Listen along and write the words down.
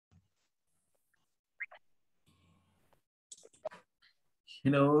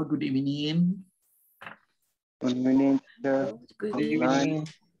Hello, good evening. Good evening, sir. Good Good evening.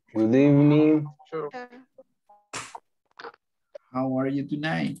 night. Good evening. Sure. How are you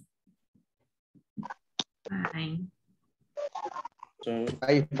tonight? Fine.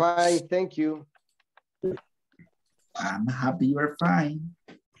 I'm fine, thank you. I'm happy you're fine.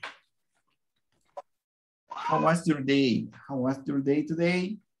 How was your day? How was your day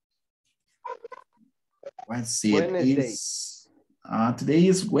today? What's it? Wednesday. Today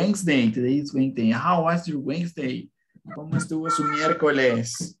is Wednesday. Today is Wednesday. How was your Wednesday? ¿Cómo estuvo su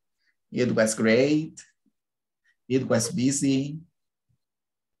miércoles? It was great. It was busy.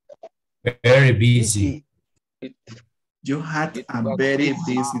 Very busy. You had a very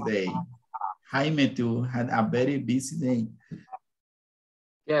busy day. Jaime too had a very busy day.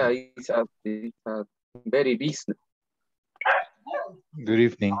 Yeah, it's a very busy. Good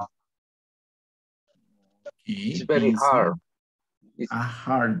evening. Okay, It's very busy. hard. It's A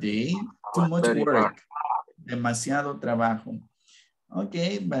hard day. Too much very work. hard. Demasiado trabajo.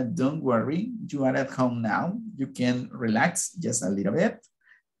 Okay, but don't worry. You are at home now. You can relax just a little bit.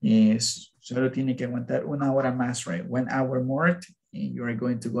 Solo tiene que aguantar una hora más, right? 1 hour more and you are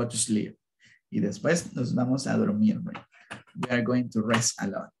going to go to sleep. Y después nos vamos a dormir, right? We are going to rest a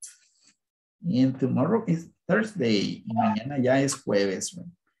lot. And tomorrow is Thursday. Y mañana ya es jueves, right?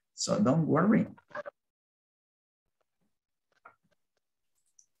 So don't worry.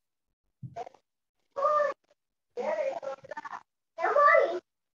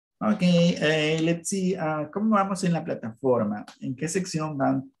 Ok, let's see. ¿Cómo vamos en la plataforma? ¿En qué sección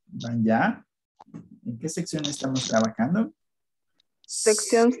van ya? ¿En qué sección estamos trabajando?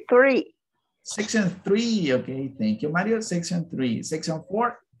 Section 3. Section 3, ok, thank you, Mario. Section 3. Section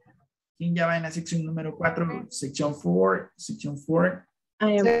 4. ¿Quién ya va en la sección número 4? Section 4. Section 4.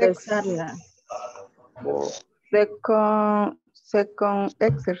 A empezarla. Second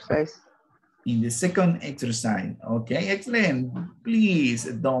exercise. In the second exercise. Okay, excellent. Please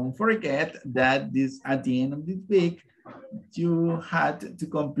don't forget that at the end of this week, you had to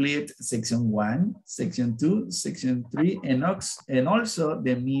complete section 1, section 2, section 3, and also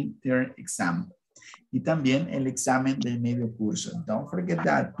the midterm exam. Y también el examen del medio curso. Don't forget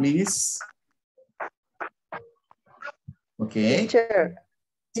that, please. Okay. Teacher,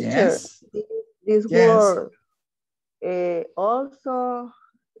 Yes. this Yes. word also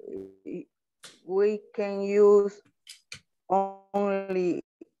we can use only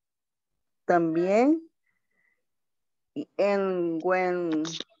también and when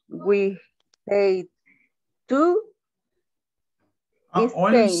we say to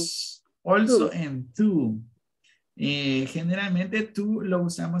Also en tú. Generalmente tú lo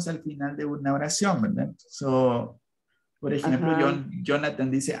usamos al final de una oración, ¿verdad? So, por ejemplo, Jonathan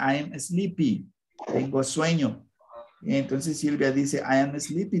dice, I am sleepy. Tengo sueño. Entonces Silvia dice, I am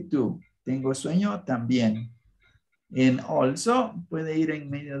sleepy too. Tengo sueño también. And also puede ir en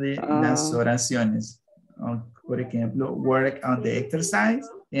medio de las oraciones. Por ejemplo, work on the exercise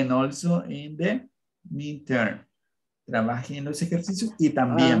and also in the midterm. Trabaje en los ejercicios y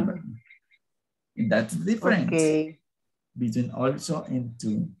también. That's the difference between also and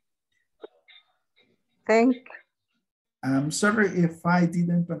to. Thank you. I'm sorry if I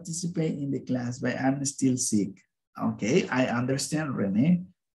didn't participate in the class, but I'm still sick. Okay, I understand, Renee.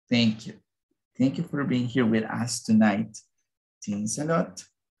 Thank you. Thank you for being here with us tonight. Thanks a lot.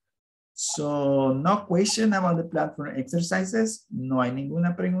 So, no question about the platform exercises? No hay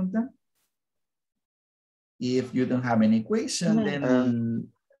ninguna pregunta? If you don't have any question, then...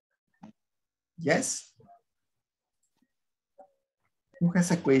 Yes? Who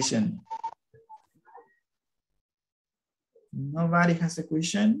has a question? Nobody has a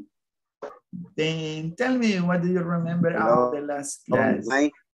question? Then tell me, what do you remember about the last class?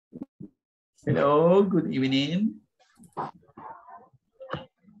 Hello, good evening.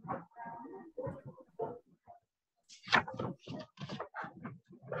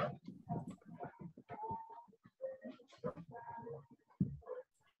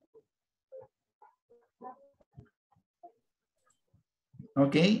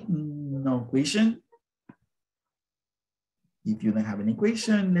 Okay, no question. If you don't have any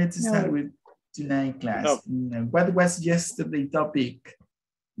question, let's start with tonight's class. No. What was yesterday's topic?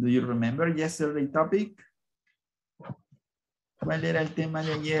 Do you remember yesterday's topic? ¿Cuál era el tema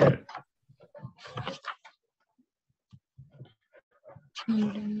de ayer?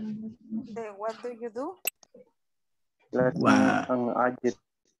 What do you do? Wow.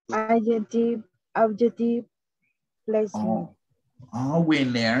 Adjective, placement. We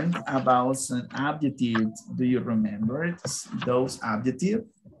learned about some adjectives. Do you remember those adjectives?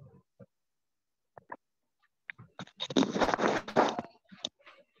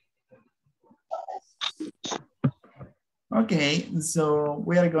 Okay, so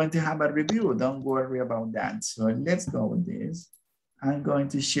we are going to have a review. Don't worry about that. So let's go with this. I'm going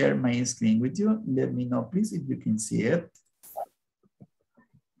to share my screen with you. Let me know, please, if you can see it.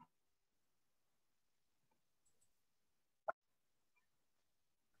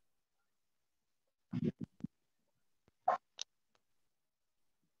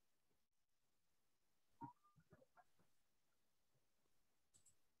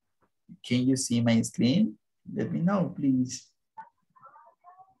 Can you see my screen? Let me know, please.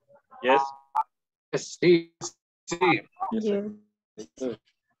 Yes. Sí, sí. Yes.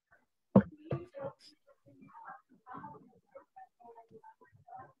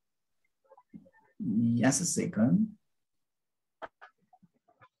 Just a second.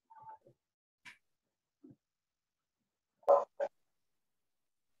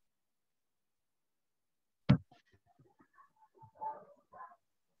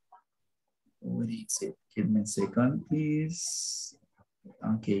 What is it? Give me a second, please.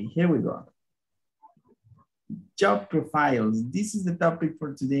 Okay, here we go. Job profiles. This is the topic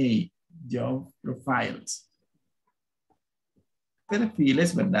for today. Job profiles.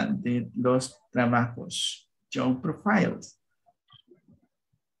 Perfiles, ¿verdad? De los trabajos. Job profiles.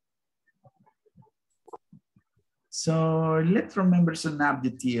 So, let's remember some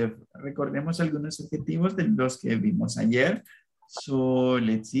adjectives. Recordemos algunos adjetivos de los que vimos ayer. So,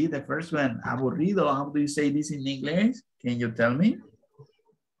 let's see the first one. Aburrido. How do you say this in English? Can you tell me?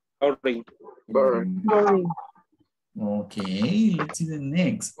 Boring. Boring. Boring. Okay, let's see the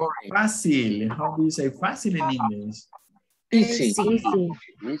next. Boring. Fácil. How do you say fácil in English? Easy. Easy.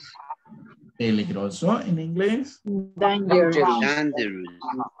 Peligroso en inglés. Dangerous. Dangerous.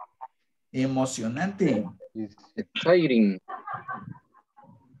 Emocionante. Exciting.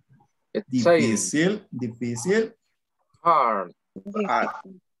 Difícil. Difícil. Hard.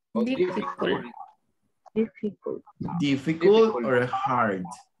 Difficult. Difficult. Difficult or hard.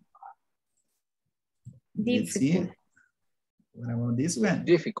 Let's see. Difficult. What about this one?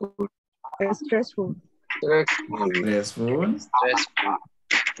 Difficult. Stressful. Stressful. Stressful.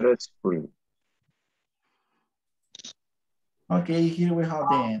 Stressful. Okay, here we have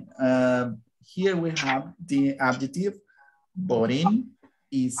then. Here we have the adjective boring,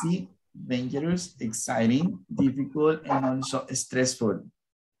 easy, dangerous, exciting, difficult, and also stressful.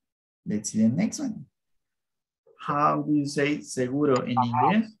 Let's see the next one. How do you say seguro in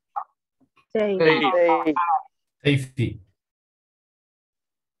English? Safe. Safety.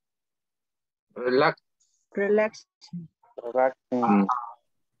 Relax. Relax. Relaxing.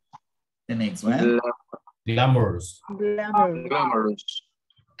 The next one. Glamorous. Glamorous. Glamorous.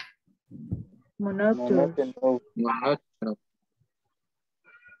 Monotonous. Monotonous.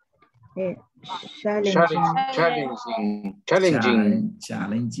 Challenging. Challenging.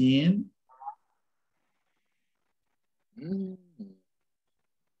 Challenging. Mm.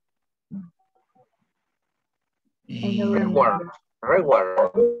 Reward.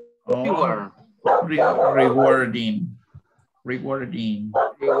 Reward. Oh, Reward. rewarding. Rewarding.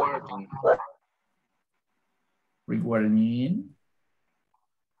 Rewarding. Rewarding.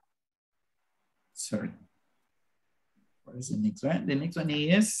 Sorry. What is the next one? The next one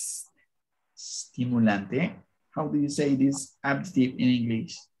is stimulante. How do you say this adjective in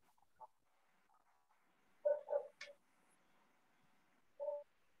English?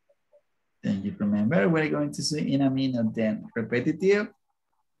 Then you remember, we're going to say in a minute then. Repetitive.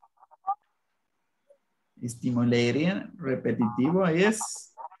 Stimulating. Repetitivo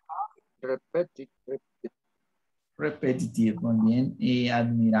es repetitive. Muy bien. Y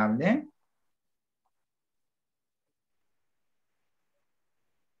admirable.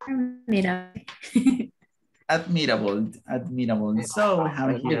 Admirable. Admirable. So we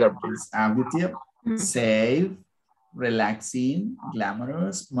have here this adjective. Safe, relaxing,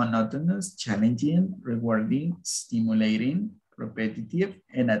 glamorous, monotonous, challenging, rewarding, stimulating, repetitive,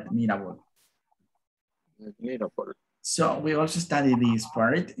 and admirable. Admirable. So we also studied this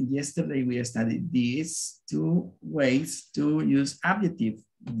part. Yesterday we studied these two ways to use adjective.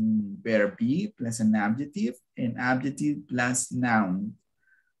 Verb be plus an adjective and adjective plus noun.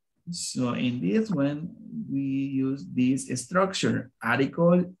 So in this one, we use this structure,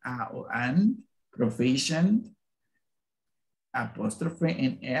 article, or an, profession, apostrophe,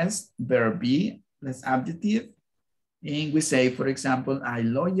 and s, verb be plus adjective. And we say, for example, a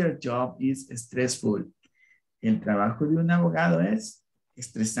lawyer job is stressful. El trabajo de un abogado es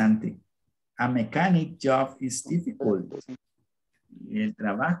estresante. A mechanic job is difficult. El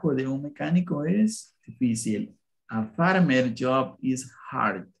trabajo de un mecánico es difícil. A farmer job is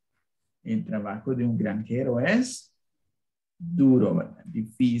hard. El trabajo de un granjero es duro, ¿verdad?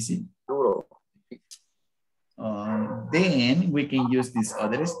 Difícil. Duro. Then we can use this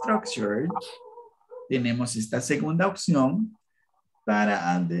other structure. Tenemos esta segunda opción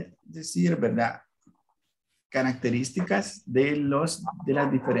para decir, ¿verdad? Características de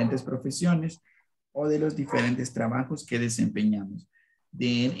las diferentes profesiones o de los diferentes trabajos que desempeñamos.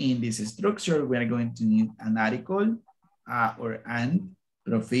 Then in this structure, we are going to need an article or an,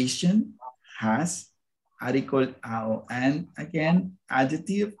 profession, has, article or an, again,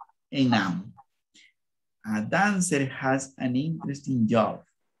 adjective, and noun. A dancer has an interesting job.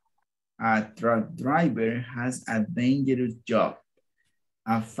 A truck driver has a dangerous job.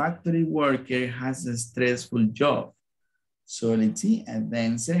 A factory worker has a stressful job. So let's see, a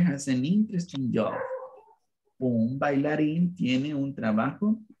dancer has an interesting job. Un bailarín tiene un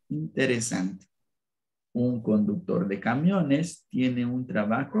trabajo interesante. Un conductor de camiones tiene un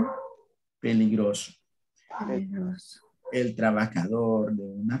trabajo peligroso. El trabajador de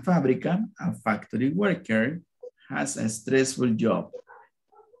una fábrica, a factory worker, has a stressful job.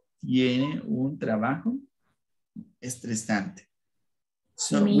 Tiene un trabajo estresante.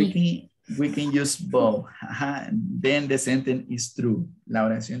 So we can use both. Then the sentence is true. La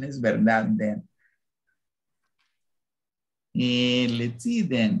oración es verdad then. And let's see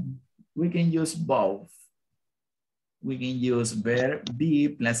then. We can use both. We can use verb be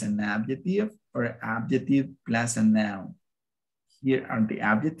plus an adjective or adjective plus a noun. Here are the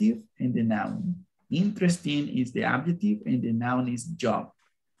adjective and the noun. Interesting is the adjective and the noun is job.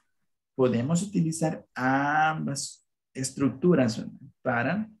 Podemos utilizar ambas estructuras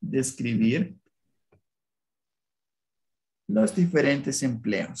para describir los diferentes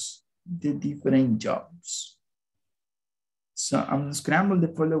empleos, the different jobs. So I'm scramble the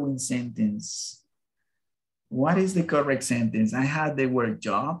following sentence. What is the correct sentence? I had the word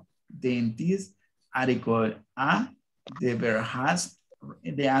job, dentist, article a, the verb has,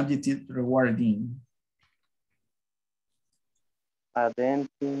 the adjective rewarding. A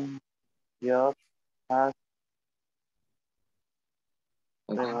dentist job has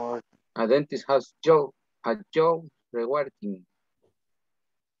reward. A dentist has a job rewarding.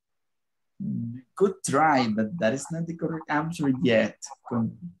 Good try, but that is not the correct answer yet.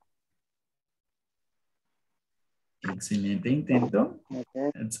 Excelente intento.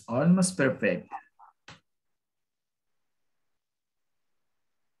 Okay. It's almost perfect.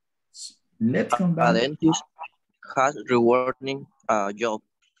 Let's come A back. dentist has rewarding job.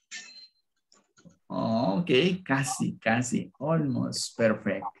 Oh, okay, casi, almost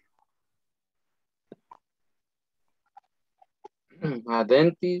perfect. A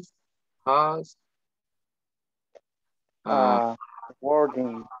dentist has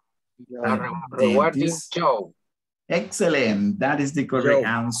Rewarding a job. rewarding Dentist. job. Excellent, that is the correct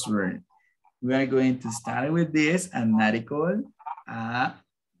Job. answer. We are going to start with this, an article, a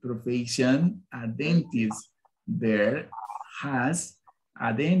profession, a dentist. There has,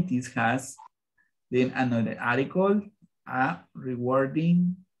 a dentist has, then another article, a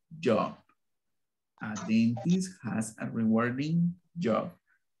rewarding job. A dentist has a rewarding job.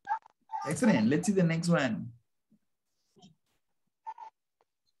 Excellent, let's see the next one.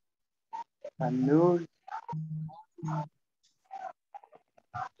 A nurse.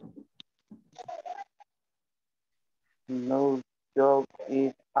 No job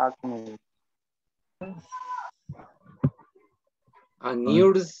is acne. A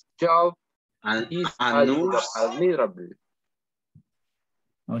nurse job is a nurse. admirable.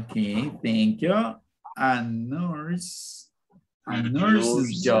 Okay, thank you. A nurse's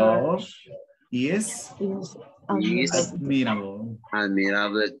job is Is admirable.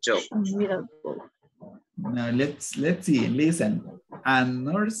 Admirable job. admirable. Now let's see, listen. A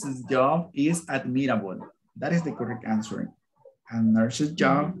nurse's job is admirable. That is the correct answer. A nurse's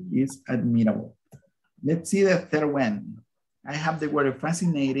job is admirable. Let's see the third one. I have the word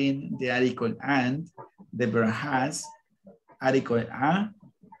fascinating, the article and, the verb has, article a.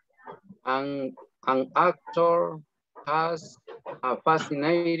 An actor has a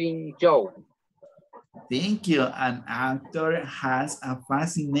fascinating job. Thank you. An actor has a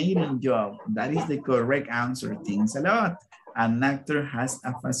fascinating job. That is the correct answer. Thanks a lot. An actor has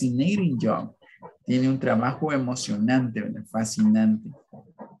a fascinating job. Tiene un trabajo emocionante, ¿verdad? Fascinante.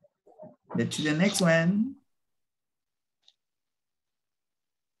 Let's see the next one.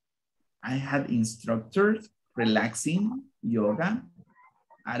 I had instructors relaxing yoga.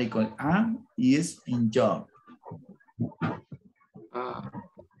 Article A is in job.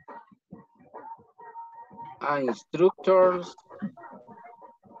 Instructors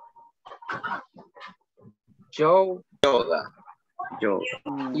job Yoga. Job.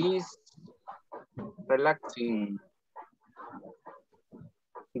 is relaxing.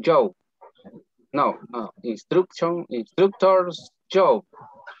 Job. No. Instructor's job.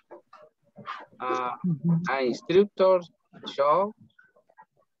 An instructor's job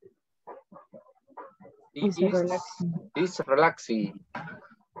is relaxing.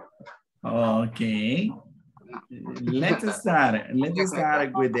 Okay. Let's start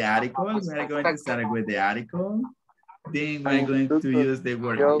with the article. We're going to start with the article. Then we're going to use the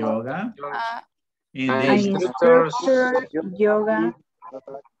word yoga. And An then instructor yoga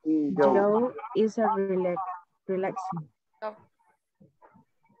job is a relaxing.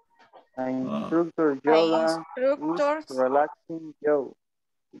 An instructor yoga is relaxing job.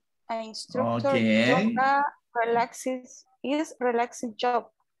 An instructor okay. yoga is relaxing job.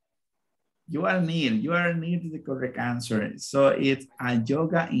 You are near to the correct answer. So it's a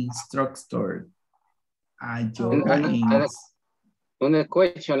yoga instructor. A yoga Una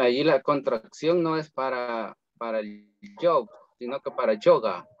question, allí la contracción no es para el job, sino que para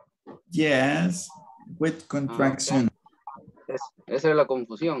yoga. Yes, with contraction. Okay. Esa es la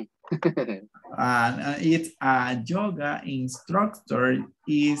confusión. It's a yoga instructor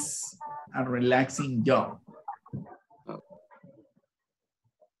is a relaxing job.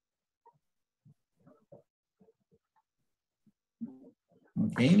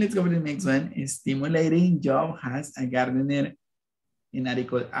 Okay, let's go to the next one. A stimulating job has a gardener in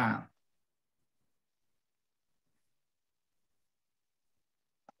article A.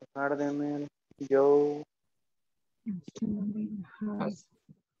 Gardener job.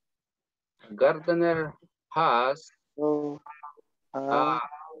 Gardener has a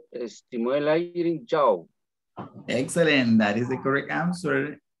stimulating job. Excellent, that is the correct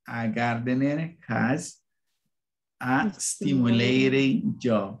answer. A gardener has a stimulating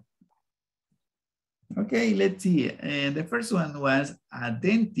job. Okay, let's see. The first one was a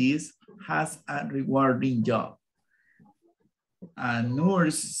dentist has a rewarding job. A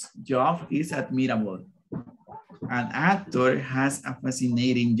nurse's job is admirable. An actor has a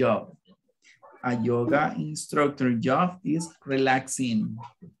fascinating job. A yoga instructor job is relaxing.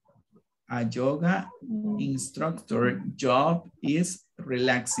 A yoga instructor job is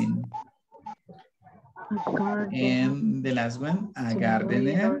relaxing. And the last one, a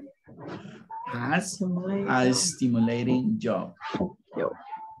gardener has a stimulating job.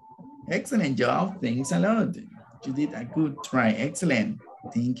 Excellent job. Thanks a lot. You did a good try. Excellent.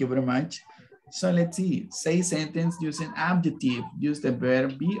 Thank you very much. So let's see. Say sentence using adjective. Use the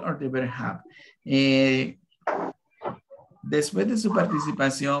verb be or the verb have. Después de su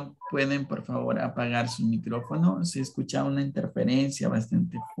participación, pueden por favor apagar su micrófono. Se escucha una interferencia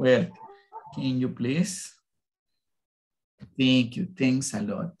bastante fuerte. Can you please? Thank you. Thanks a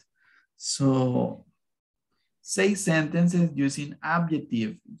lot. So, say sentences using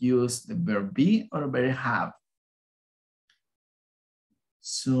adjective. Use the verb be or verb have.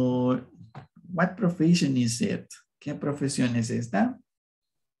 So, what profession is it? ¿Qué profesión es esta?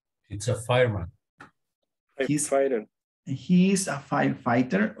 It's a fireman. He's a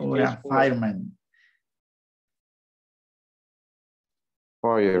firefighter or a fireman?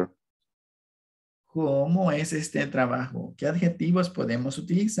 Fire. ¿Cómo es este trabajo? ¿Qué adjetivos podemos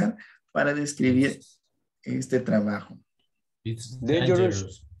utilizar para describir este trabajo? It's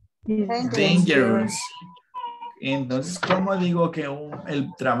dangerous. Dangerous. Entonces, ¿cómo digo que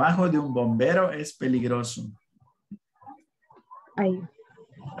el trabajo de un bombero es peligroso? A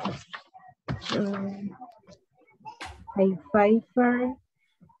firefighter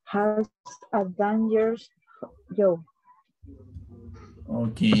has a dangerous job.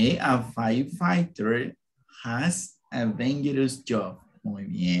 Okay, a firefighter has a dangerous job. Muy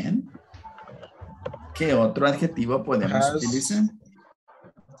bien. ¿Qué otro adjetivo podemos utilizar?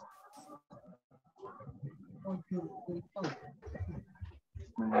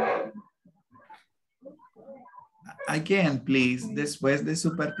 Again, please, después de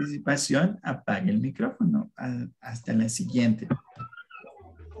su participación, apague el micrófono hasta la siguiente.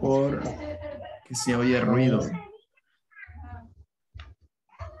 Porque se oye ruido.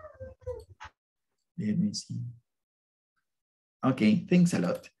 Let me see. Okay, thanks a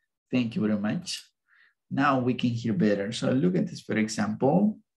lot. Thank you very much. Now we can hear better. So look at this, for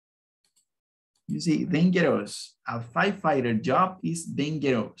example. You see, dangerous. A firefighter job is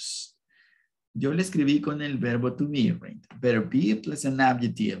dangerous. Yo le escribí con el verbo to be, right? Verb be plus an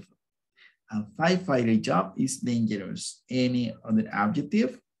adjective. A firefighter job is dangerous. Any other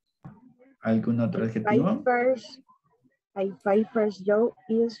adjective? ¿Algún otro adjetivo? A firefighter's job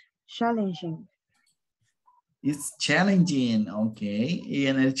is challenging. It's challenging, okay. Y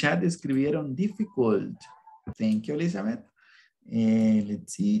en el chat escribieron difficult. Thank you, Elizabeth.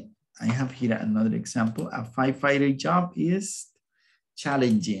 Let's see. I have here another example. A firefighter job is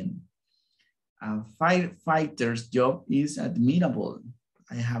challenging. A firefighter's job is admirable.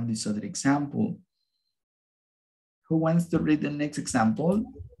 I have this other example. Who wants to read the next example?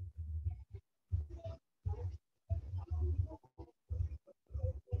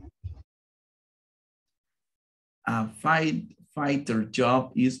 A fighter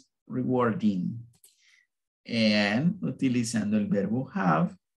job is rewarding. And utilizando el verbo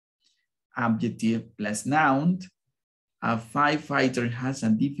have, adjective plus noun, a firefighter has a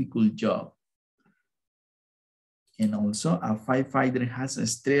difficult job. And also a firefighter has a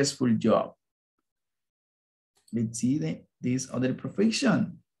stressful job. Let's see this other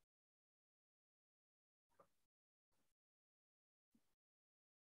profession.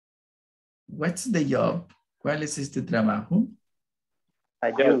 What's the job? ¿Cuál es este trabajo?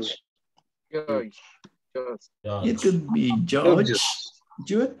 A judge. Judge. It could be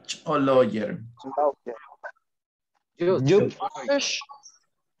judge, or lawyer. Judge.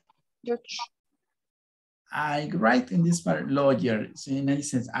 I write in this part lawyer. So it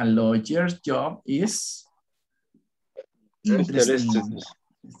says a lawyer's job is interesting.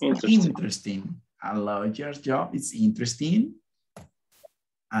 Interesting. A lawyer's job is interesting.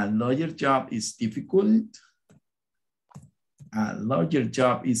 A lawyer's job is difficult. A lawyer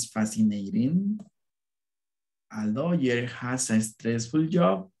job is fascinating. A lawyer has a stressful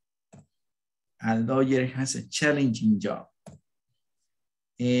job. A lawyer has a challenging job.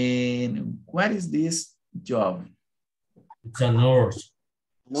 And what is this job? It's a nurse.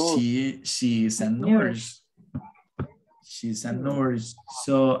 She is a nurse. She's a nurse.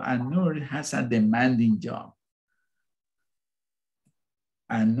 So a nurse has a demanding job.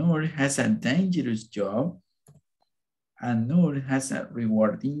 A nurse has a dangerous job. A nurse has a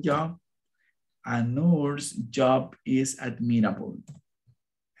rewarding job. A nurse job is admirable.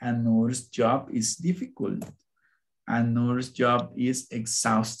 A nurse job is difficult. A nurse job is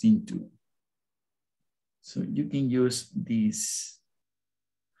exhausting too. So you can use this.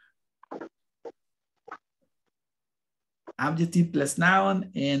 Adjective plus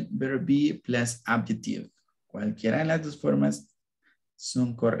noun and verb be plus adjective. Cualquiera de las dos formas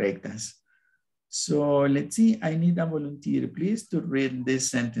son correctas. So let's see, I need a volunteer, please, to read these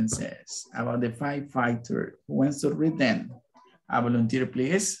sentences about the firefighter. Who wants to read them? A volunteer,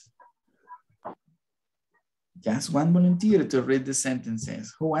 please. Just one volunteer to read the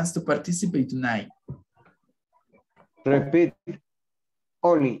sentences. Who wants to participate tonight? Repeat.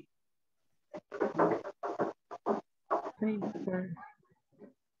 Only.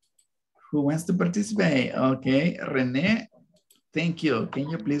 Who wants to participate? Okay, Rene, thank you. Can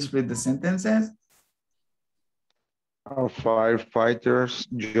you please read the sentences? A firefighter's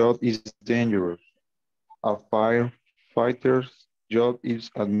job is dangerous. A firefighter's job is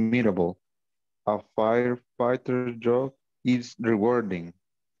admirable. A firefighter's job is rewarding.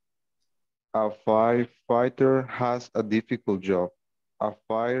 A firefighter has a difficult job. A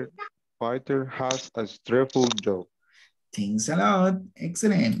firefighter has a stressful job. Thanks a lot.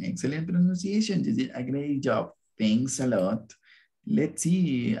 Excellent. Excellent pronunciation. You did a great job. Thanks a lot. Let's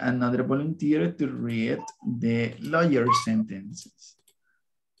see another volunteer to read the lawyer sentences.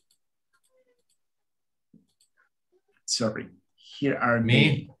 Sorry. Here are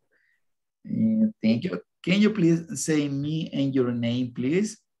me. Thank you. Can you please say me and your name,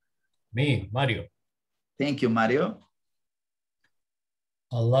 please? Me, Mario. Thank you, Mario.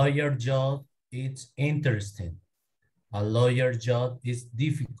 A lawyer job is interesting. A lawyer job is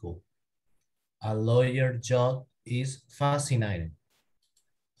difficult. A lawyer job is fascinating.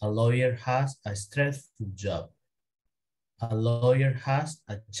 A lawyer has a stressful job. A lawyer has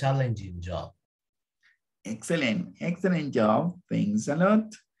a challenging job. Excellent, excellent job. Thanks a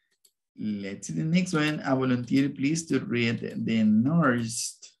lot. Let's see the next one. A volunteer, please, to read the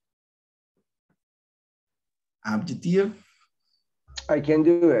nurse adjective. I can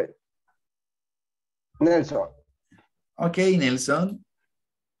do it. Nelson. Okay, Nelson.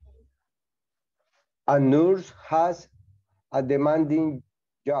 A nurse has a demanding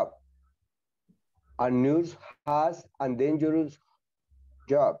job. A nurse has a dangerous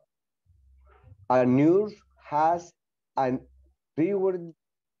job. A nurse has a reward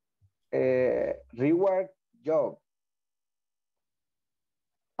job.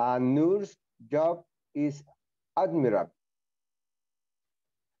 A nurse job is admirable.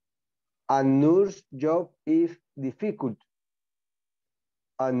 A nurse job is difficult.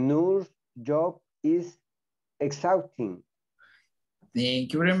 A nurse job is exhausting.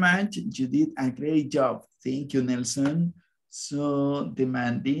 Thank you very much. You did a great job. Thank you, Nelson. So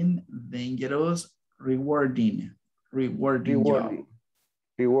demanding, dangerous, rewarding. Rewarding job.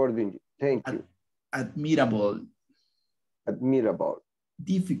 Rewarding. Thank you. Admirable. Admirable.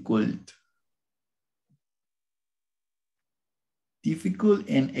 Difficult. Difficult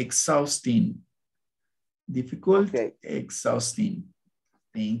and exhausting. Difficult, Okay. exhausting.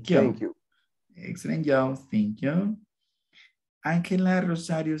 Thank you. Thank you. Excellent job. Thank you. Angela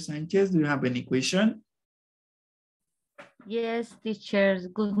Rosario Sanchez, do you have any question? Yes, teachers.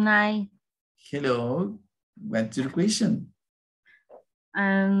 Good night. Hello. What's your question?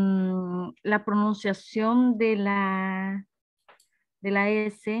 La pronunciación de la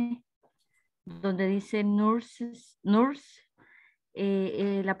S, donde dice nurses, nurse,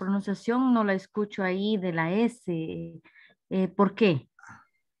 la pronunciación no la escucho ahí de la S. ¿Por qué?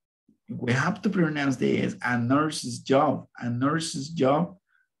 We have to pronounce this a nurse's job. A nurse's job.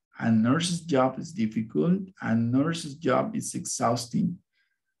 A nurse's job is difficult. A nurse's job is exhausting.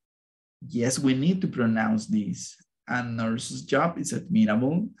 Yes, we need to pronounce this. A nurse's job is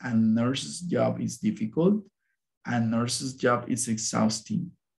admirable. A nurse's job is difficult. A nurse's job is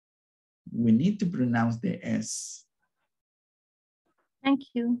exhausting. We need to pronounce the S. Thank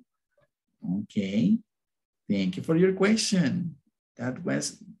you. Okay. Thank you for your question. That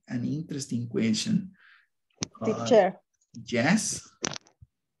was an interesting question. Teacher. Yes.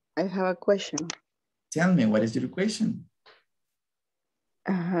 I have a question. Tell me, what is your question?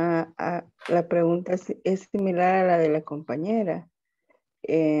 Ajá, la pregunta es similar a la de la compañera.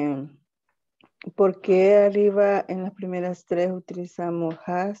 ¿Por qué arriba en las primeras tres utilizamos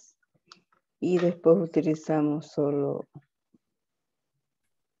has y después utilizamos solo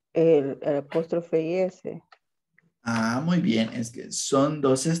el apóstrofe y S? Ah, muy bien. Es que son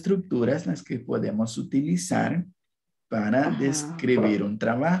dos estructuras las que podemos utilizar para describir un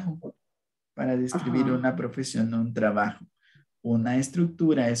trabajo, para describir una profesión o un trabajo. Una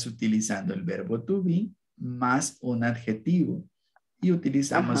estructura es utilizando el verbo to be más un adjetivo. Y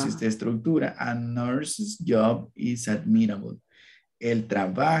utilizamos esta estructura. A nurse's job is admirable. El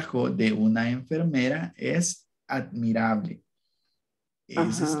trabajo de una enfermera es admirable. Y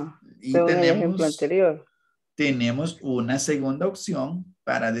el ejemplo anterior. Tenemos una segunda opción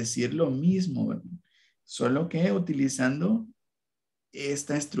para decir lo mismo, ¿verdad? Solo que utilizando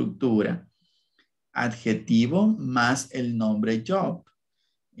esta estructura. Adjetivo más el nombre job.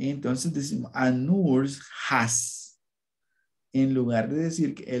 Entonces decimos, a nurse has. En lugar de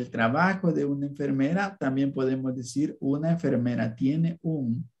decir que el trabajo de una enfermera, también podemos decir una enfermera tiene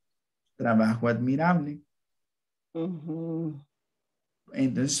un trabajo admirable.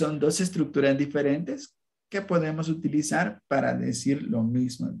 Entonces son dos estructuras diferentes que podemos utilizar para decir lo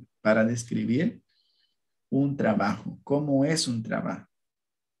mismo, para describir un trabajo. ¿Cómo es un trabajo?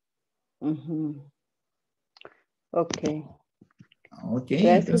 Okay. Okay.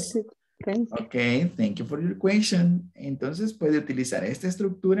 Entonces, okay, thank you for your question. Entonces puede utilizar esta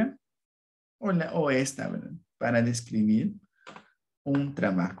estructura o esta, ¿verdad? Para describir un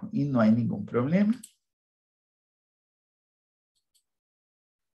trabajo y no hay ningún problema.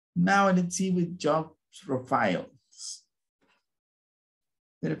 Now let's see with job profiles.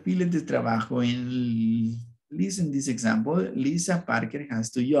 Perfiles de trabajo. Listen this example. Lisa Parker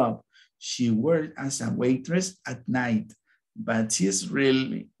has two jobs. She works as a waitress at night, but she's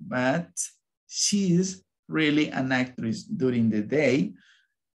really an actress during the day.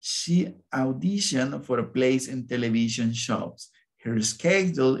 She auditioned for plays and television shows. Her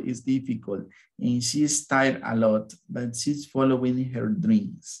schedule is difficult and she's tired a lot, but she's following her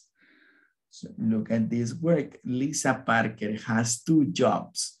dreams. So look at this work. Lisa Parker has two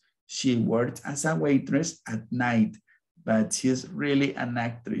jobs. She works as a waitress at night, but she's really an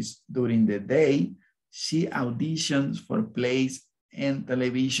actress during the day. She auditions for plays and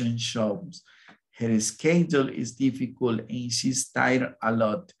television shows. Her schedule is difficult and she's tired a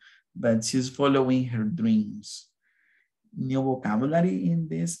lot, but she's following her dreams. New vocabulary in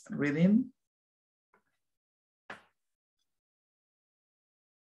this reading?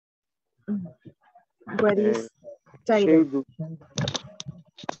 What is tired?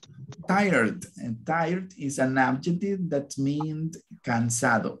 Tired. And tired is an adjective that means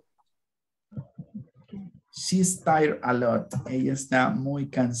cansado. She's tired a lot. Ella está muy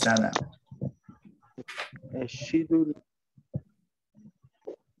cansada.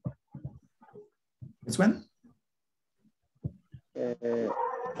 This one?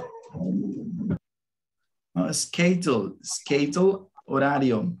 Schedule. Schedule,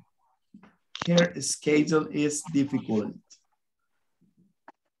 horario. Her schedule is difficult.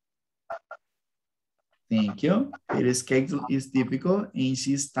 Thank you. Her schedule is difficult and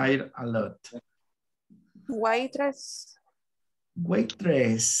she's tired a lot. Waitress.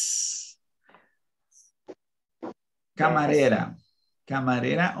 Waitress. Camarera.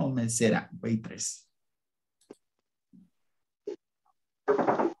 Camarera o mesera. Waitress.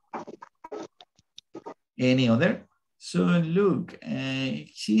 Any other? So look,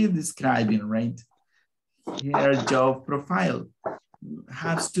 she is describing, right? Her job profile.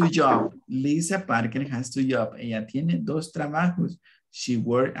 Has two jobs. Lisa Parker has two jobs. Ella tiene dos trabajos. She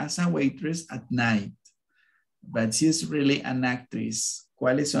works as a waitress at night, but she's really an actress.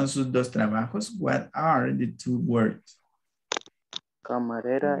 ¿Cuáles son sus dos trabajos? What are the two words?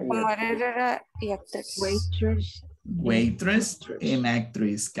 Camarera y Camarera y actriz. Waitress. Waitress and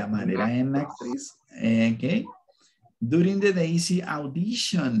actress. Camarera and actress. Okay. During the day, she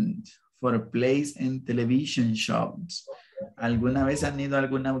auditioned for plays and television shows. ¿Alguna vez han ido a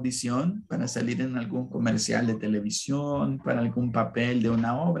alguna audición para salir en algún comercial de televisión, para algún papel de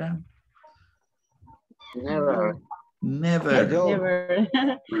una obra? Never. Never. Never.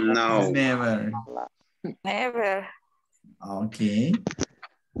 No. Never. Never. Ok.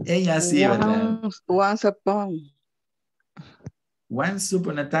 Ella sí, ¿verdad? Once upon. Once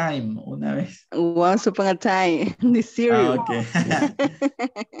upon a time, una vez. Once upon a time. The series. Ok.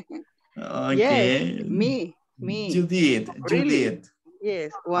 Ok. Yes, me. You did. You Really? did.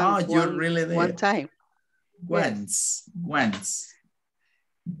 Yes. You really did. One time. Once. Yes. Once.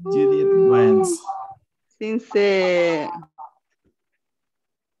 You did once. Since 5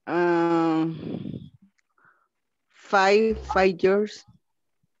 years.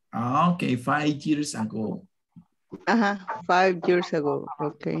 Okay, 5 years ago. 5 years ago.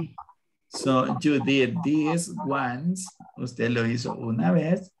 Okay. So you did this once. Usted lo hizo una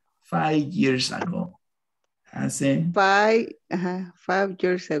vez 5 years ago. Hace 5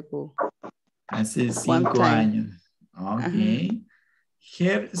 years ago. Hace 5 años. Okay.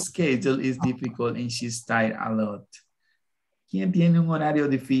 Her schedule is difficult and she's tired a lot. ¿Quién tiene un horario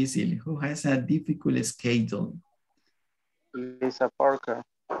difícil? Who has a difficult schedule? Lisa Parker.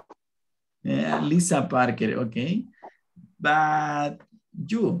 Lisa Parker, okay. But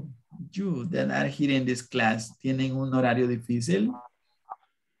you that are here in this class, ¿tienen un horario difícil?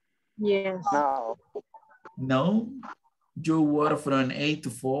 Yes. No. No? You work from 8 to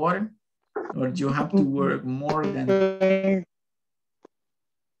 4? Or you have to work more than...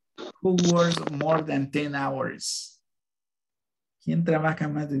 Who works more than 10 hours? ¿Quién trabaja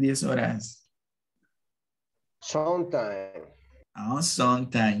más de 10 horas? Sometimes. Oh,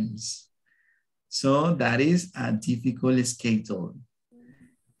 sometimes. So that is a difficult schedule.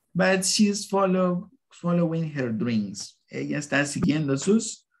 But she's following her dreams. Ella está siguiendo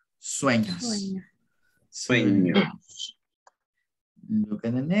sus sueños. Look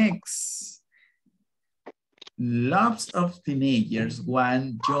at the next. Lots of teenagers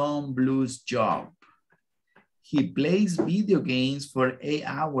want John Blue's job. He plays video games for 8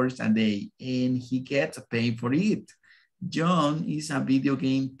 hours a day and he gets paid for it. John is a video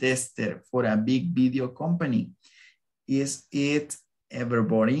game tester for a big video company. Is it ever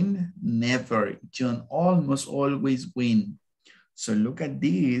boring? Never. John almost always wins. So look at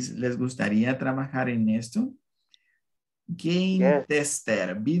this. ¿Les gustaría trabajar en esto? Game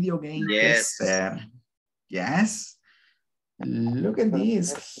tester, video game tester. Yes. Look at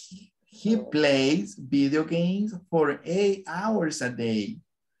this. He plays video games for 8 hours a day.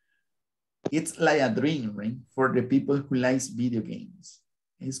 It's like a dream, right? For the people who likes video games.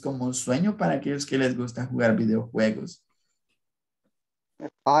 Es como un sueño para aquellos que les gusta jugar videojuegos.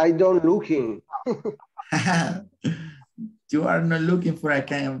 I don't looking. You are not looking for a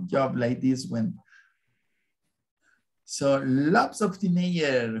kind of job like this one. So lots of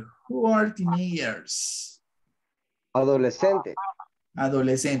teenagers. Who are teenagers? Adolescentes.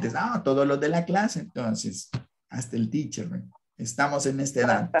 Adolescentes. Todos los de la clase, entonces. Hasta el teacher, right? Estamos en esta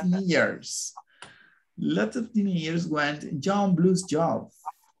edad. Teenagers. Lots of teenagers want John Blue's job.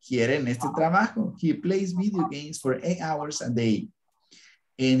 Quieren este trabajo. He plays video games for 8 hours a day.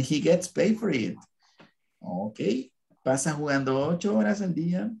 And he gets paid for it. Ok. Pasa jugando 8 horas al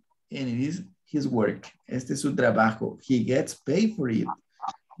día. And it is his work. Este es su trabajo. He gets paid for it.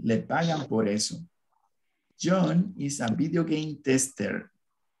 Le pagan por eso. John is a video game tester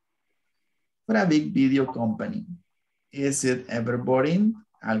for a big video company. Is it ever boring?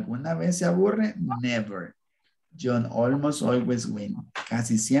 ¿Alguna vez se aburre? Never. John almost always wins.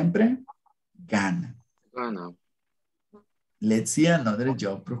 Casi siempre gana. Let's see another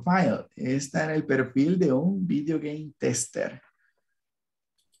job profile. Este era el perfil de un video game tester.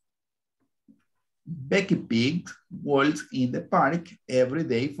 Becky Pig walks in the park every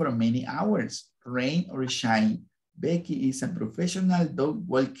day for many hours, rain or shine. Becky is a professional dog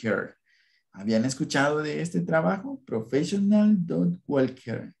walker. ¿Habían escuchado de este trabajo? Professional dog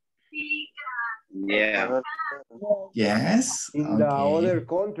walker. Yeah. Yes. In the other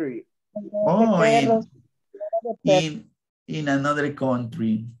country. Oh, in another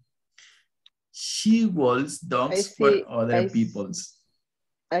country. She walks dogs for other people's.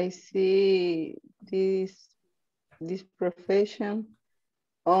 I see this profession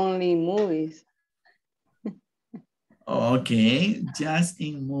only in movies. Okay, just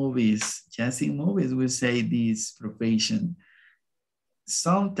in movies. Just in movies we say this profession.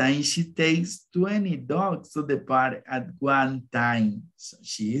 Sometimes she takes 20 dogs to the park at one time. So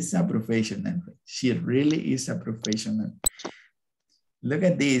she is a professional. She really is a professional. Look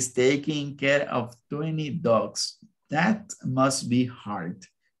at this, taking care of 20 dogs. That must be hard.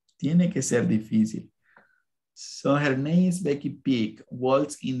 Tiene que ser difícil. So her name is Becky Pig,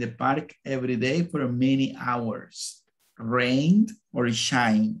 walks in the park every day for many hours. Rain or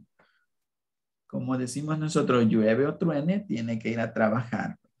shine. Como decimos nosotros, llueve o truene, tiene que ir a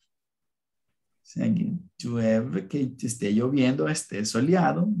trabajar. O sea, que llueve, que esté lloviendo, esté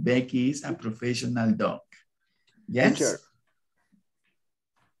soleado. Becky is a professional dog. Yes? Teacher.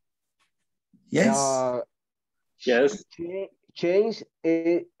 Yes. Yes. Change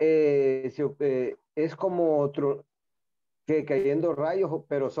es como otro que cayendo rayos,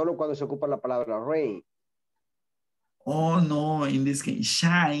 pero solo cuando se ocupa la palabra rain. Oh, no, in this case,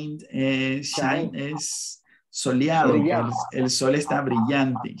 shine es soleado. El sol está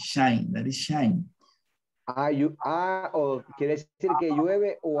brillante. Shine, that is shine. O quiere decir que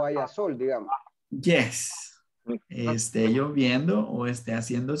llueve o haya sol, digamos. Yes. Esté lloviendo o esté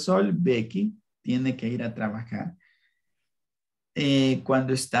haciendo sol, Becky tiene que ir a trabajar.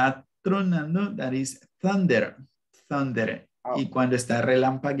 Cuando está tronando, that is thunder. Thunder. Y cuando está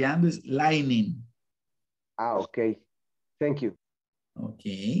relampagueando es lightning. Okay. Thank you.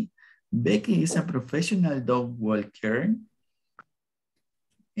 Okay. Becky is a professional dog walker.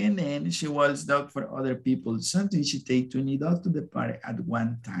 And then she walks dog for other people. Sometimes she takes 20 dogs to the park at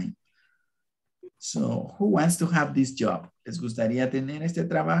one time. So, who wants to have this job? ¿Les gustaría tener este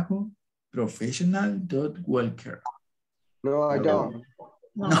trabajo? Professional dog walker. No, I don't.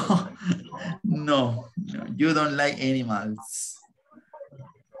 No. You don't like animals.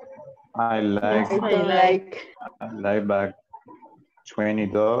 I like back 20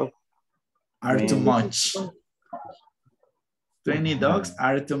 dogs. Are too much. 20 dogs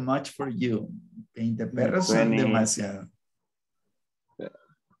are too much for you. 20 perros son demasiado.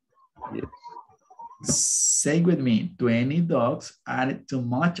 Yes. Say with me, 20 dogs are too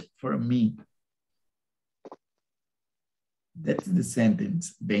much for me. That's the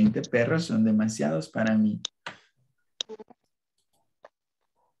sentence. 20 perros son demasiados para mí.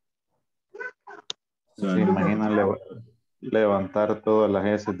 Se imaginan levantar todas las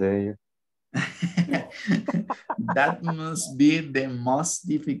S de ellos. That must be the most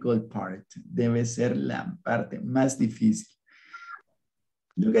difficult part. Debe ser la parte más difícil.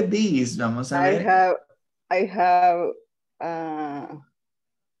 Look at this. Vamos a ver. I have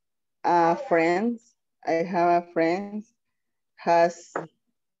a friend. I have a friend has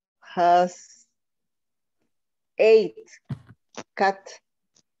 8 cats.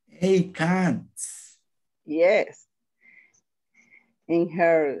 8 cats. Yes. In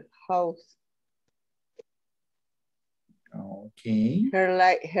her house. Okay. Her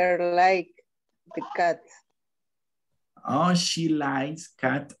like the cat. Oh, she likes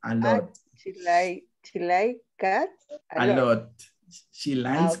cat a lot. She like cat a lot. She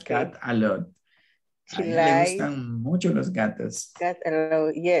likes cat a lot. A ella le gustan mucho los gatos. Cat a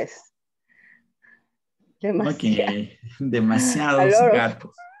lot, yes. Okay, demasiados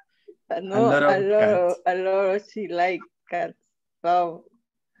gatos. A lot she like cats. Wow.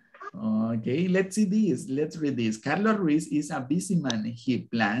 Okay, let's see this. Let's read this. Carlos Ruiz is a busy man. He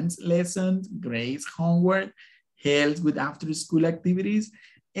plans lessons, grades homework, helps with after-school activities,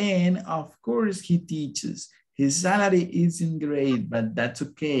 and of course, he teaches. His salary isn't great, but that's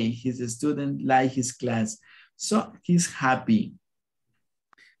okay. He's a student like his class, so he's happy.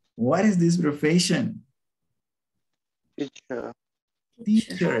 What is this profession? Teacher.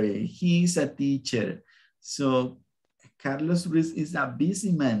 Teacher. He's a teacher. So Carlos Ruiz is a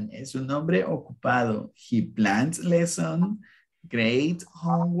busy man. Es un hombre ocupado. He plans lessons, grades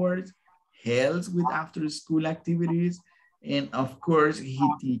homework, helps with after-school activities, and of course, he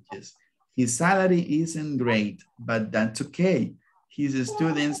teaches. His salary isn't great, but that's okay. His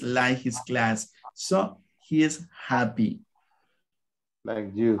students like his class, so he is happy.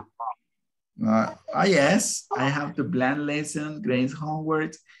 Like you. Yes, I have to plan lessons, grades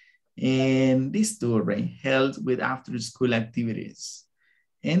homework, and this too, right? Helps with after-school activities.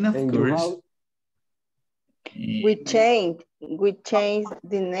 And of course, we changed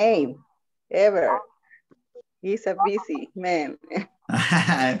the name ever. He's a busy man.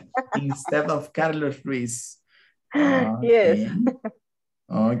 Instead of Carlos Ruiz. Okay. Yes.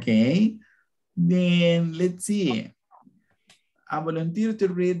 Okay. Then let's see. I volunteer to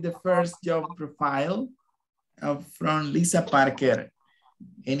read the first job profile from Lisa Parker.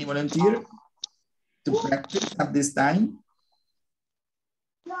 Any volunteer to practice at this time?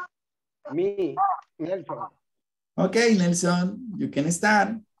 Me, Nelson. Okay, Nelson, you can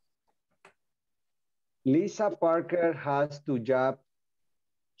start. Lisa Parker has two jobs.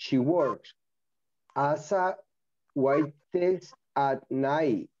 She works as a waitress at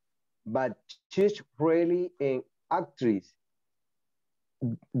night, but she's really an actress.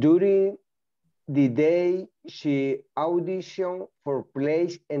 During the day, she auditioned for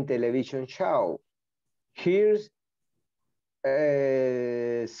plays and television shows. Here's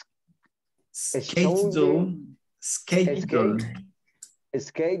schedule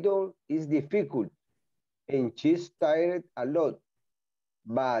is difficult and she's tired a lot,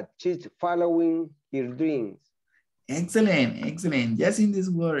 but she's following her dreams. Excellent, excellent. Just in this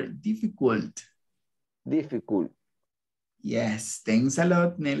word, difficult. Difficult. Yes, thanks a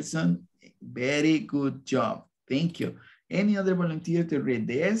lot, Nelson. Very good job. Thank you. Any other volunteer to read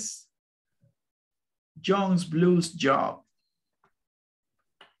this? John's Blues job.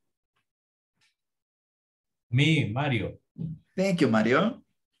 Me, Mario. Thank you, Mario.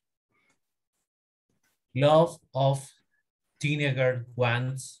 Love of teenager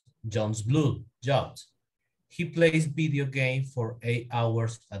wants John's blue jobs. He plays video game for 8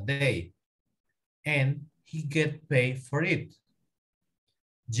 hours a day and he get paid for it.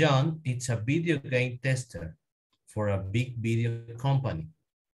 John is a video game tester for a big video company.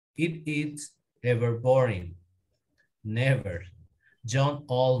 It is ever boring. Never. John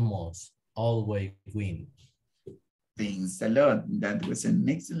almost always wins. Thanks a lot. That was an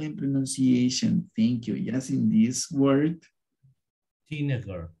excellent pronunciation. Thank you. Yes, in this word.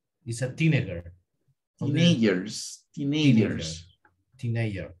 Teenager. It's a teenager. Teenagers. Teenager.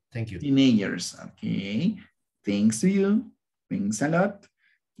 Thank you. Teenagers. Okay. Thanks to you. Thanks a lot.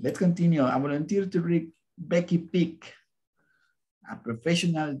 Let's continue. I volunteer to read Becky Pick, a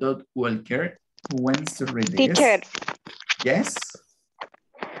professional dog walker who wants to read this. Teacher. Yes.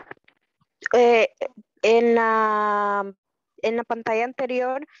 En la pantalla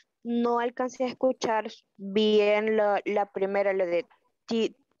anterior no alcancé a escuchar bien la primera, lo de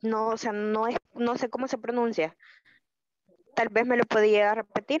no, o sea, no sé cómo se pronuncia. Tal vez me lo podía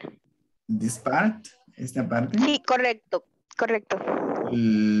repetir. This part, esta parte. Sí, correcto.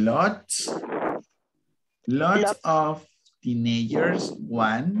 Lots of teenagers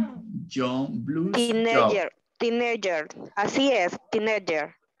want John Blues job. Teenager, así es,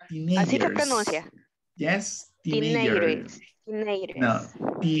 teenager. Así se pronuncia. Yes, teenagers. No,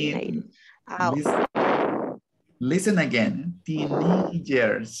 listen again.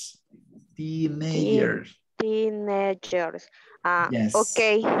 Teenagers. Yes.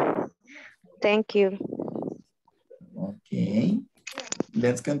 Okay. Thank you. Okay.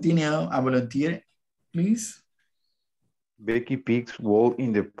 Let's continue. A volunteer, please. Becky Pigs walk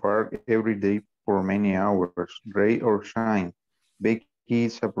in the park every day for many hours, rain or shine. Becky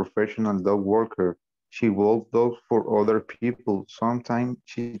is a professional dog walker. She walks dogs for other people. Sometimes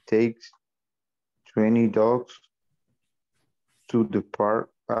she takes 20 dogs to the park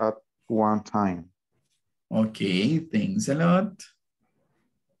at one time. Okay, thanks a lot.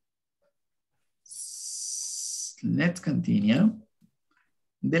 Let's continue.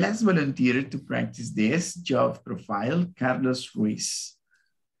 The last volunteer to practice this job profile, Carlos Ruiz.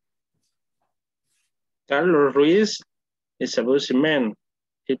 Carlos Ruiz is a busy man.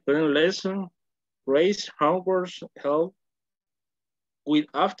 He plans lessons, raise homework, help with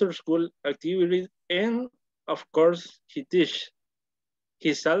after-school activities, and of course, he teaches.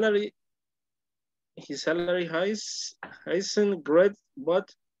 His salary isn't great,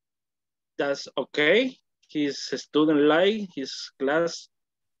 but that's okay. His student like his class,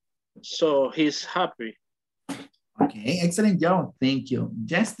 so he's happy. Okay, excellent job. Thank you.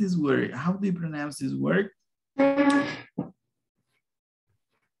 Just this word. How do you pronounce this word?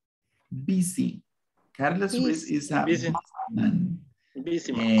 Busy. Carlos Ruiz is a busy man.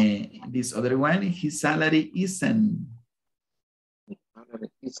 Busy man. This other one, his salary isn't.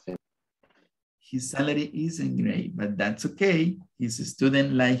 His salary isn't great, but that's okay. He's a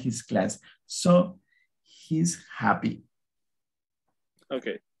student like his class, so he's happy.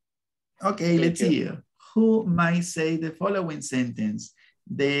 Okay. Okay, let's see. Who might say the following sentence?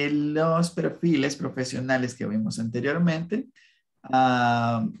 De los perfiles profesionales que vimos anteriormente.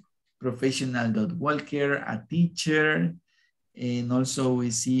 Professional dog walker, a teacher, and also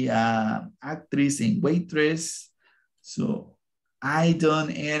we see actress and waitress. So I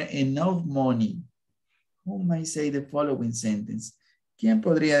don't earn enough money. Who might say the following sentence? ¿Quién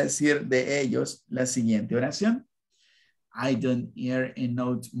podría decir de ellos la siguiente oración? I don't earn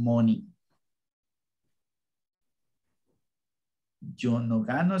enough money. Yo no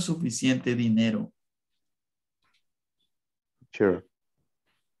gano suficiente dinero. Sure.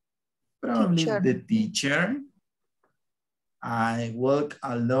 Probably Teacher. the teacher. I work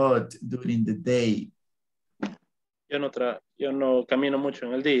a lot during the day. Yo no camino mucho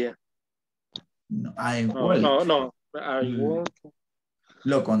en el día. No, I No, walk. no. I walk.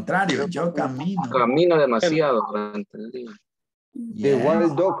 Lo contrario, yo camino. Camino demasiado durante el día. The Yes.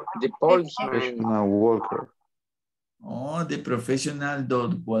 wild dog. The policeman. Professional worker. Oh, the professional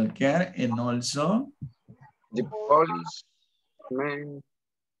dog walker and also The policeman.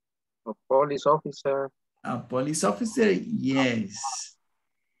 A police officer. a police officer. Yes.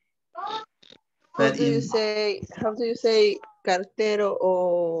 How But do you say cartero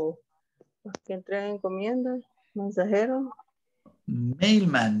o los que entregan encomiendas? Mensajero.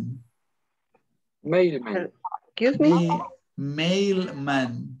 mailman. Mailman. Excuse me.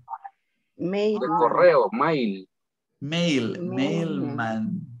 Mailman. Mail. De correo, mail.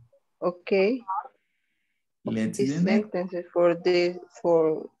 Mailman. Okay. Let's This see the next. sentence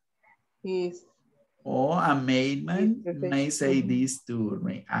for his. Or a mailman may say this too.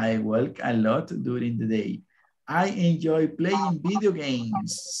 Right? I work a lot during the day. I enjoy playing video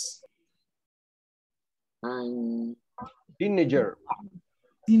games. Teenager.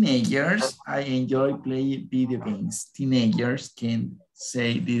 Teenagers, I enjoy playing video games. Teenagers can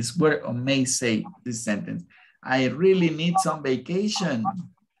say this word or may say this sentence. I really need some vacation.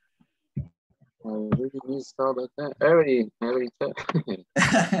 I really need some vacation.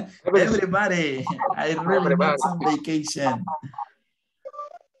 Everybody, I really need some vacation.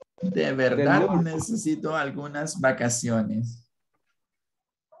 De verdad necesito algunas vacaciones.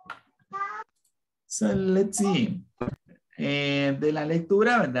 So let's see. De la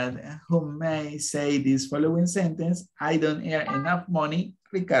lectura, ¿verdad? Who may say this following sentence? I don't earn enough money.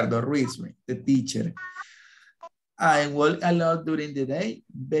 Ricardo Ruiz, the teacher. I work a lot during the day.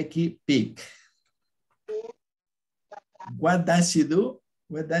 Becky Pick. What does she do?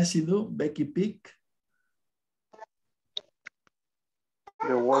 What does she do? Becky Pick.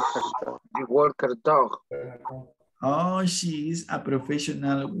 The worker dog. The worker dog. Oh, she is a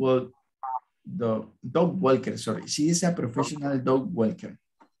professional dog walker, sorry. She is a professional dog walker.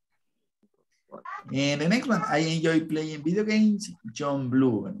 And the next one, I enjoy playing video games. John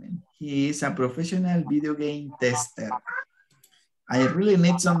Blue, he is a professional video game tester. I really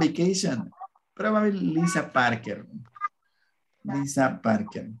need some vacation. Probably Lisa Parker. Lisa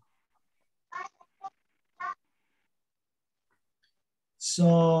Parker.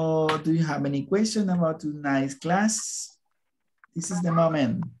 So, do you have any question about tonight's class? This is the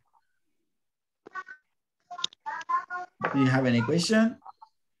moment. Do you have any question?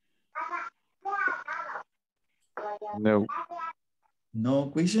 No. No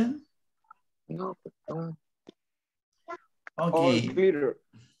question? No. Okay. All clear.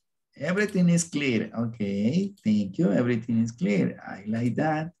 Everything is clear. Okay, thank you. Everything is clear. I like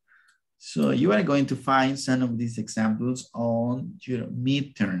that. So you are going to find some of these examples on your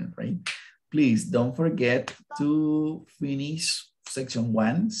midterm, right? Please don't forget to finish section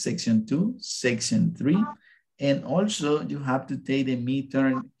 1, section 2, section 3. And also you have to take the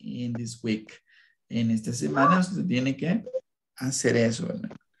midterm in this week. En esta semana usted tiene que hacer eso,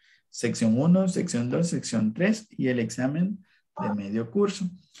 ¿verdad? Sección 1, sección 2, sección 3 y el examen de medio curso.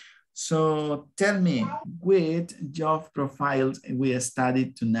 So tell me, which job profiles we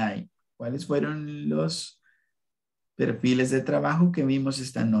studied tonight? ¿Cuáles fueron los perfiles de trabajo que vimos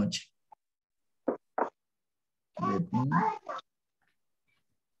esta noche?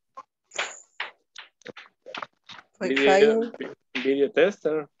 Video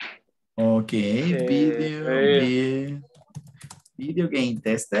tester. Okay, video game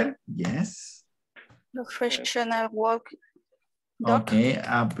tester, yes. Professional work dog. Okay,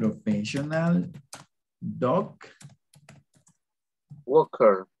 a professional dog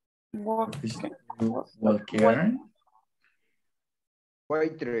Worker. Worker.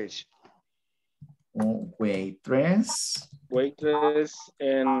 Waitress. Oh, waitress. Waitress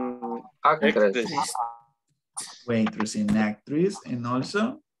and Actress. Waitress and actress, and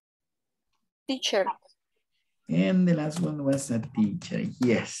also? Teacher. And the last one was a teacher,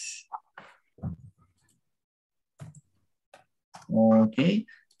 yes. Okay,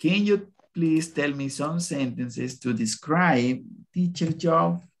 can you please tell me some sentences to describe teacher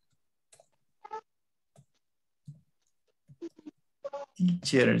job?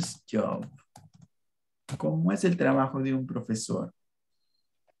 Teacher's job. ¿Cómo es el trabajo de un profesor?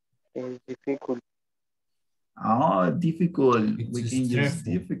 Difficult. Oh, difficult. It's We can use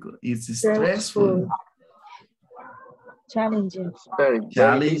stressful. difficult. It's stressful. Challenging. Very busy.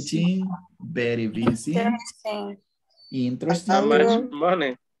 Challenging. Very busy. Interesting. Interesting. How much Admirable.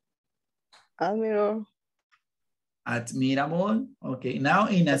 money? Admirable. Admirable. Okay, now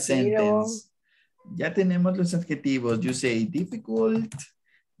in a Admirable. sentence. Ya tenemos los adjetivos. You say difficult.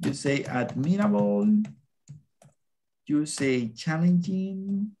 You say admirable. You say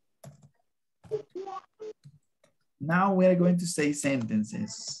challenging. Now we are going to say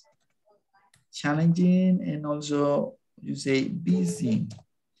sentences. Challenging and also you say busy.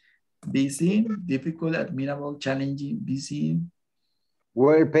 Busy, difficult, admirable, challenging, busy.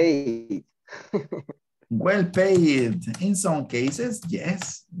 Well paid. Well paid. In some cases,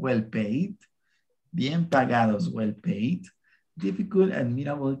 yes, well paid. Bien pagados, well paid. Difficult,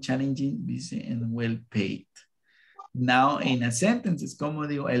 admirable, challenging, busy, and well paid. Now, in a sentence, es como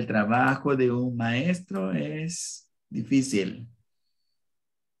digo, el trabajo de un maestro es difícil.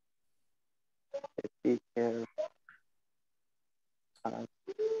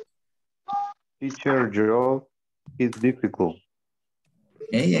 Teacher job is difficult.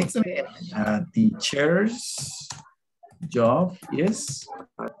 Okay, excellent. A teacher's job is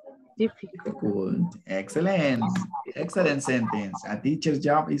difficult. Excellent. Excellent sentence. A teacher's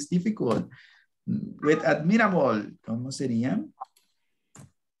job is difficult. With admirable, ¿cómo sería?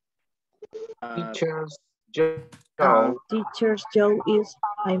 Teacher's job. Teacher's job is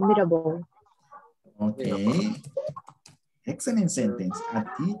admirable. Okay. Excellent sentence. A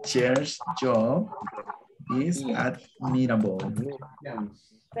teacher's job is admirable.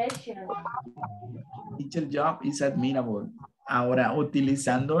 Teacher job is admirable. Ahora,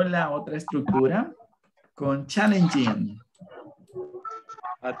 utilizando la otra estructura con challenging.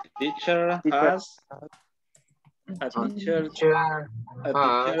 A teacher has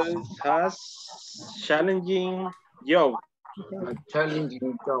challenging job. A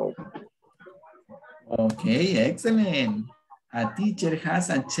challenging job. Okay, excellent. A teacher has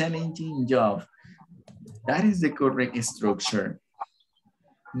a challenging job. That is the correct structure.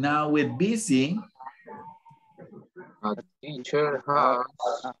 Now with busy. A teacher has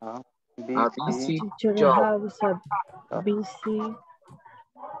a busy Teacher job. has a busy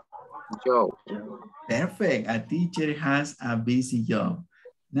Job. Perfect. A teacher has a busy job.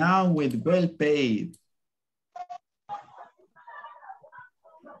 Now with well paid.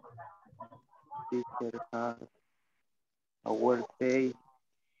 Teacher has a well paid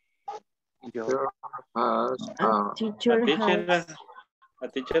job. A teacher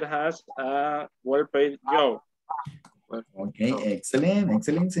has a well paid job. Okay, excellent.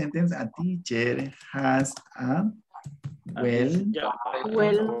 Excellent sentence. A teacher has a well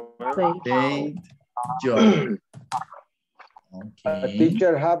paid job. Okay. A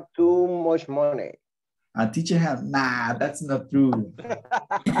teacher have too much money. A teacher has, nah, that's not true.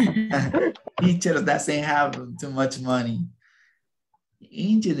 Teacher doesn't have too much money.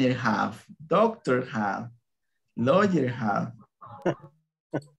 Engineer have, doctor have, lawyer have.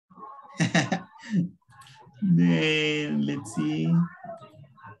 Then let's see.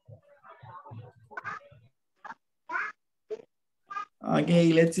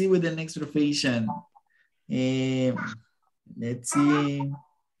 Okay, let's see with the next profession. Let's see.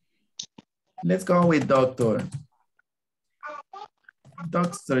 Let's go with doctor.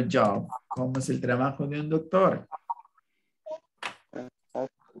 Doctor job. ¿Cómo es el trabajo de un doctor?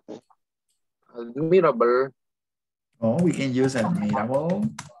 Admirable. Oh, we can use admirable.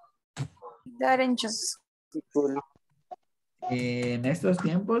 Dangerous. En estos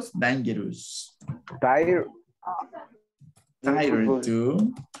tiempos, dangerous. Tired. Tired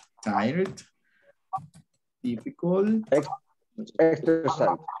too. Tired. Difficult.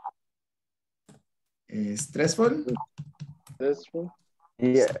 Exercise. Stressful. Stressful.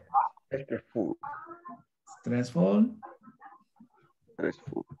 Yeah. Stressful. Stressful.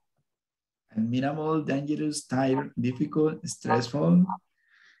 Stressful. Admirable, dangerous, tired, difficult, stressful.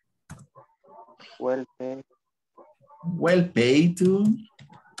 Well paid. Well paid too.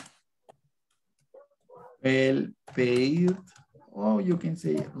 Well paid. Oh, you can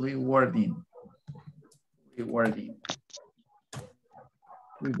say rewarding. Rewarding.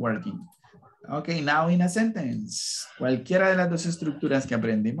 Rewarding. Okay, now in a sentence. Cualquiera de las dos estructuras que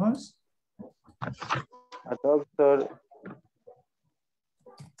aprendimos. A doctor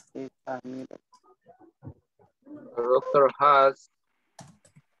is admirable. The doctor has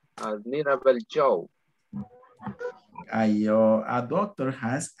admirable job. A doctor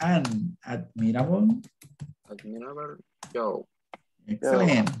has an admirable job.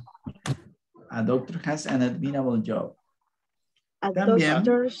 Excellent. A doctor has an admirable job. A También.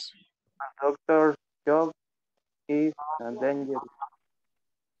 doctor's A doctor's job is dangerous.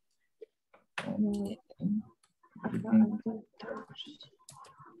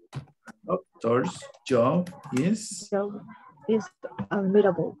 Doctor's job is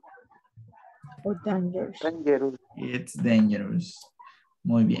admirable or dangerous. Dangerous. It's dangerous.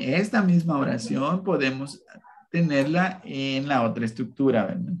 Muy bien. Esta misma oración podemos tenerla en la otra estructura,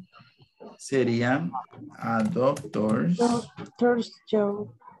 ¿verdad? Sería a doctor's job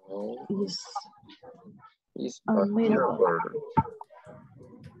is admirable.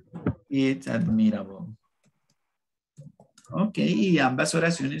 It's admirable. Ok, y ambas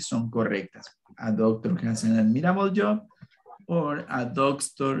oraciones son correctas. A doctor has an admirable job or a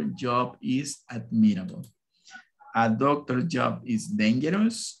doctor job is admirable. A doctor job is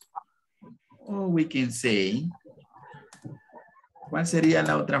dangerous. Or we can say, ¿cuál sería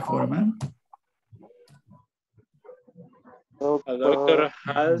la otra forma? A doctor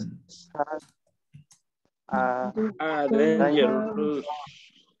has a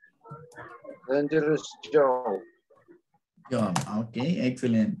dangerous job. Job. Ok,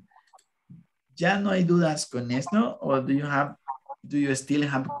 excelente. ¿Ya no hay dudas con esto? ¿O do you still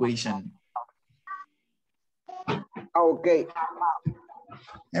have question? Okay.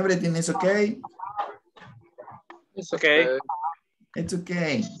 Everything is okay? It's okay. It's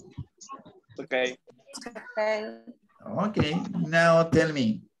okay. Okay. Okay. Okay, now tell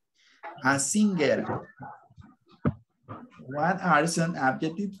me, a singer. What are some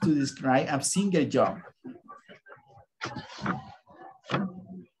adjectives to describe a singer job?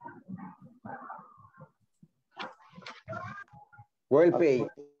 Well paid.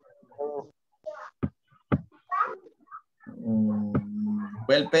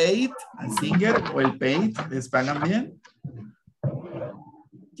 Well paid, a singer, well paid. ¿Les pagan bien?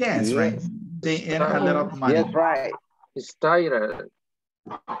 Yes, right. They earn a lot of money. Yes, right. It's tired.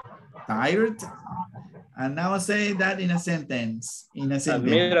 Tired? And now say that in a sentence.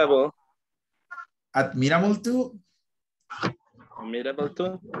 Admirable. Admirable too? Admirable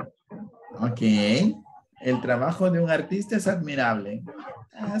too. Ok. El trabajo de un artista es admirable.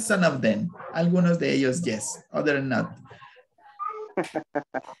 Some of them. Algunos de ellos, yes. Other not.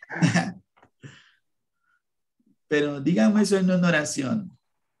 Pero dígame eso en una oración.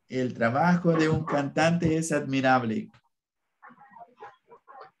 El trabajo de un cantante es admirable.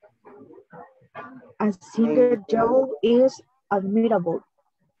 A singer job is admirable.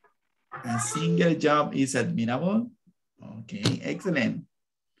 A singer job is admirable. Ok, excelente.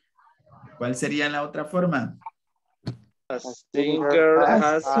 ¿Cuál sería la otra forma? A singer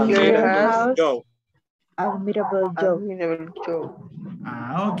has admirable job. Admirable job.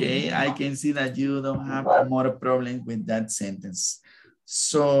 Okay, I can see that you don't have more problems with that sentence.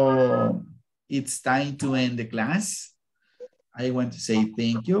 So it's time to end the class. I want to say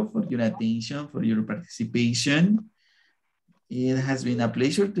thank you for your attention, for your participation. It has been a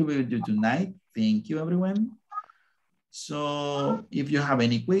pleasure to be with you tonight. Thank you, everyone. So if you have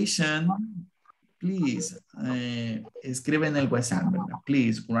any question, please escribe en el WhatsApp, ¿verdad?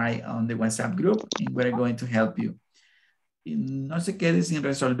 Please write on the WhatsApp group and we're going to help you. Y no se quede sin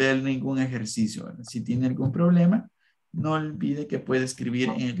resolver ningún ejercicio, ¿verdad? Si tiene algún problema, no olvide que puede escribir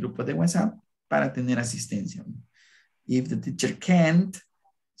en el grupo de WhatsApp para tener asistencia. If the teacher can't,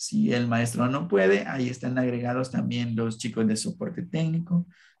 si el maestro no puede, ahí están agregados también los chicos de soporte técnico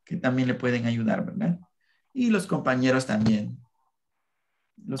que también le pueden ayudar, ¿verdad? Y los compañeros también.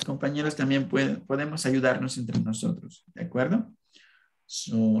 Los compañeros también podemos ayudarnos entre nosotros, ¿de acuerdo?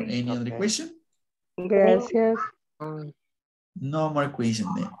 So, any other question? Gracias. No more question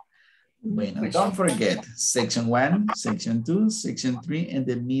there. Bueno, don't forget, section 1, section 2, section 3, and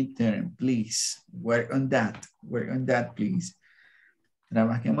the midterm. Please, work on that. Work on that, please.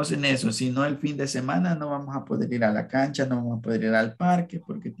 Trabajemos en eso. Si no, el fin de semana no vamos a poder ir a la cancha, no vamos a poder ir al parque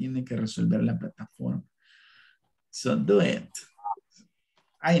porque tienen que resolver la plataforma. So do it.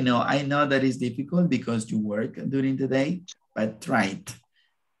 I know that is difficult because you work during the day, but try it.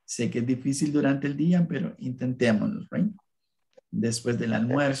 Sé que es difícil durante el día, pero intentémoslo, right? Después del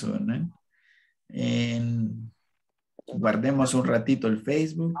almuerzo, ¿no? Guardemos un ratito el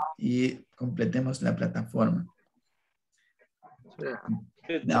Facebook y completemos la plataforma.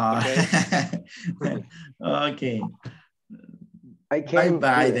 No. Okay.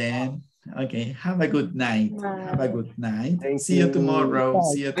 Bye-bye then. Okay, have a good night. Have a good night. See you tomorrow.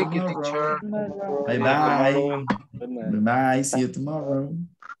 See you tomorrow. Bye-bye. Bye-bye. See you tomorrow.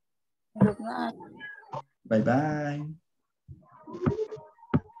 Good night. Bye-bye.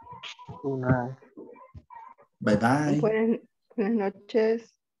 Good night. Bye-bye. Buenas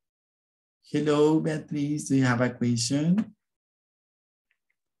noches. Hello, Beatriz. Do you have a question?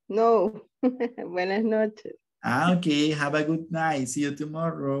 No. Buenas noches. Okay. Have a good night. See you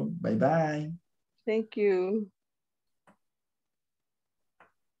tomorrow. Bye-bye. Thank you.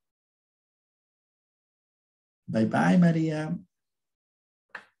 Bye-bye, Maria.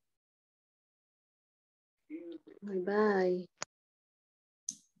 Bye-bye.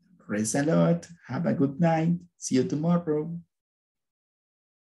 Praise the Lord. Have a good night. See you tomorrow.